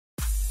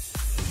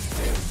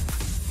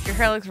Your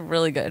hair looks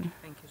really good.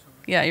 Thank you so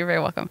much. Yeah, you're very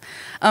welcome.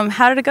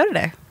 How did it go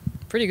today?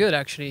 Pretty good,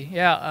 actually.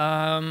 Yeah,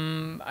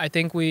 I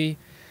think we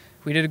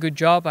did a good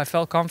job. I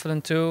felt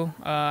confident too.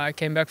 I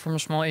came back from a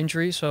small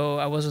injury, so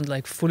I wasn't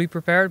like fully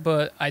prepared,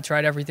 but I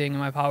tried everything in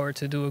my power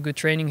to do a good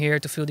training here,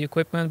 to feel the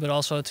equipment, but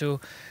also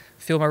to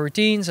feel my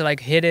routines and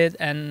like hit it.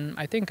 And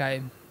I think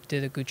I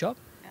did a good job.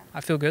 Yeah.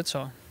 I feel good,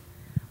 so.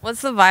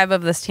 What's the vibe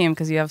of this team?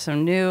 Because you have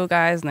some new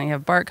guys, and then you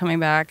have Bart coming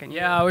back. And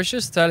yeah, I was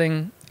just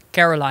telling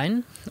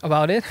Caroline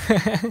about it.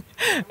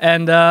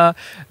 And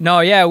no,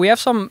 yeah, we have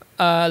some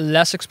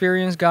less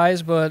experienced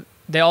guys, but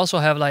they also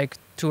have like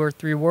 2 or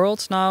 3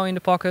 worlds now in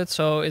the pocket,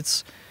 so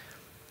it's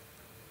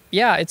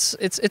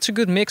a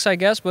good mix, I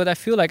guess. But I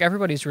feel like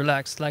everybody's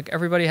relaxed. Like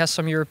everybody has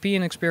some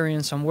European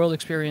experience, some world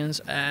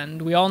experience,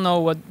 and we all know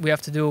what we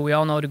have to do. We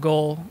all know the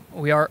goal.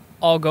 We are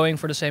all going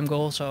for the same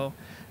goal, so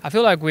I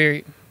feel like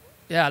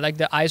like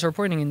the eyes are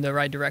pointing in the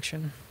right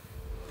direction.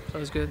 So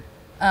it's good.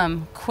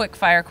 Quick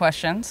fire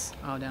questions.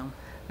 Oh, damn.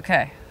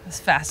 Okay, as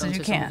fast as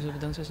you can.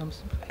 Don't say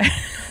something.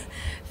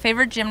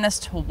 Favorite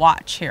gymnast to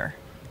watch here?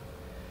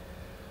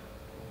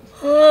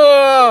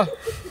 No,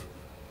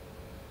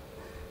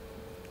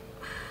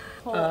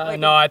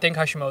 I think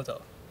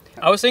Hashimoto.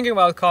 I was thinking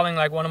about calling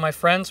like one of my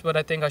friends, but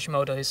I think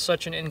Hashimoto. He's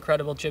such an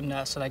incredible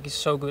gymnast. Like he's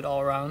so good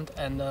all around,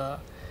 and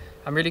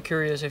I'm really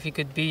curious if he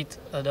could beat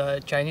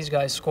the Chinese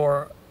guy's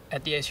score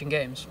at the Asian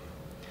Games.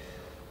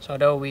 So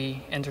that will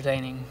be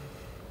entertaining.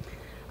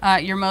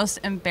 Your most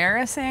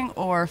embarrassing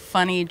or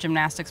funny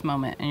gymnastics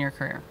moment in your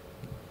career?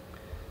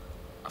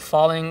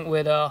 Falling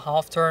with a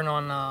half turn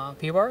on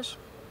P-bars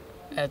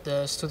at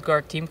the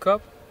Stuttgart Team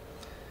Cup.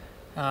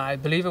 I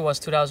believe it was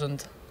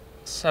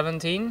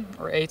 2017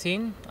 or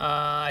 18.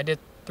 I did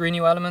 3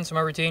 new elements in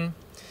my routine.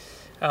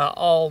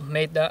 I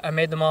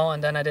made them all,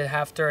 and then I did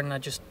half turn and I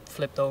just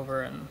flipped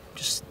over and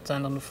just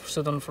stood on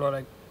the floor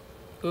like,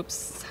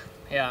 oops.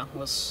 Yeah, it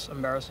was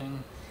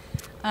embarrassing.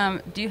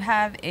 Do you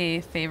have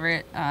a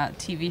favorite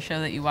TV show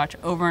that you watch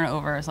over and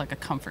over as like a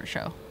comfort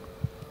show?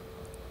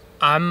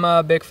 I'm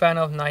a big fan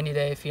of 90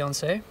 Day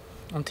Fiancé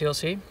on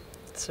TLC.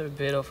 It's a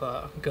bit of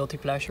a guilty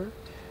pleasure.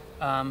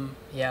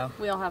 Yeah.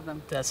 We all have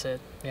them. That's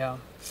it, yeah.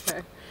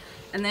 Okay.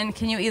 And then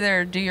can you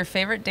either do your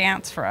favorite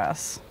dance for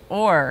us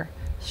or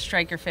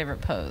strike your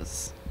favorite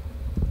pose?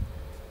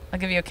 I'll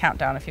give you a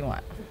countdown if you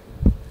want.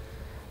 Are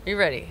you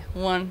ready?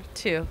 1,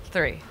 2,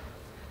 3.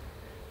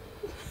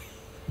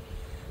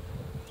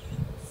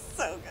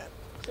 So good.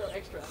 So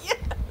extra. Yeah.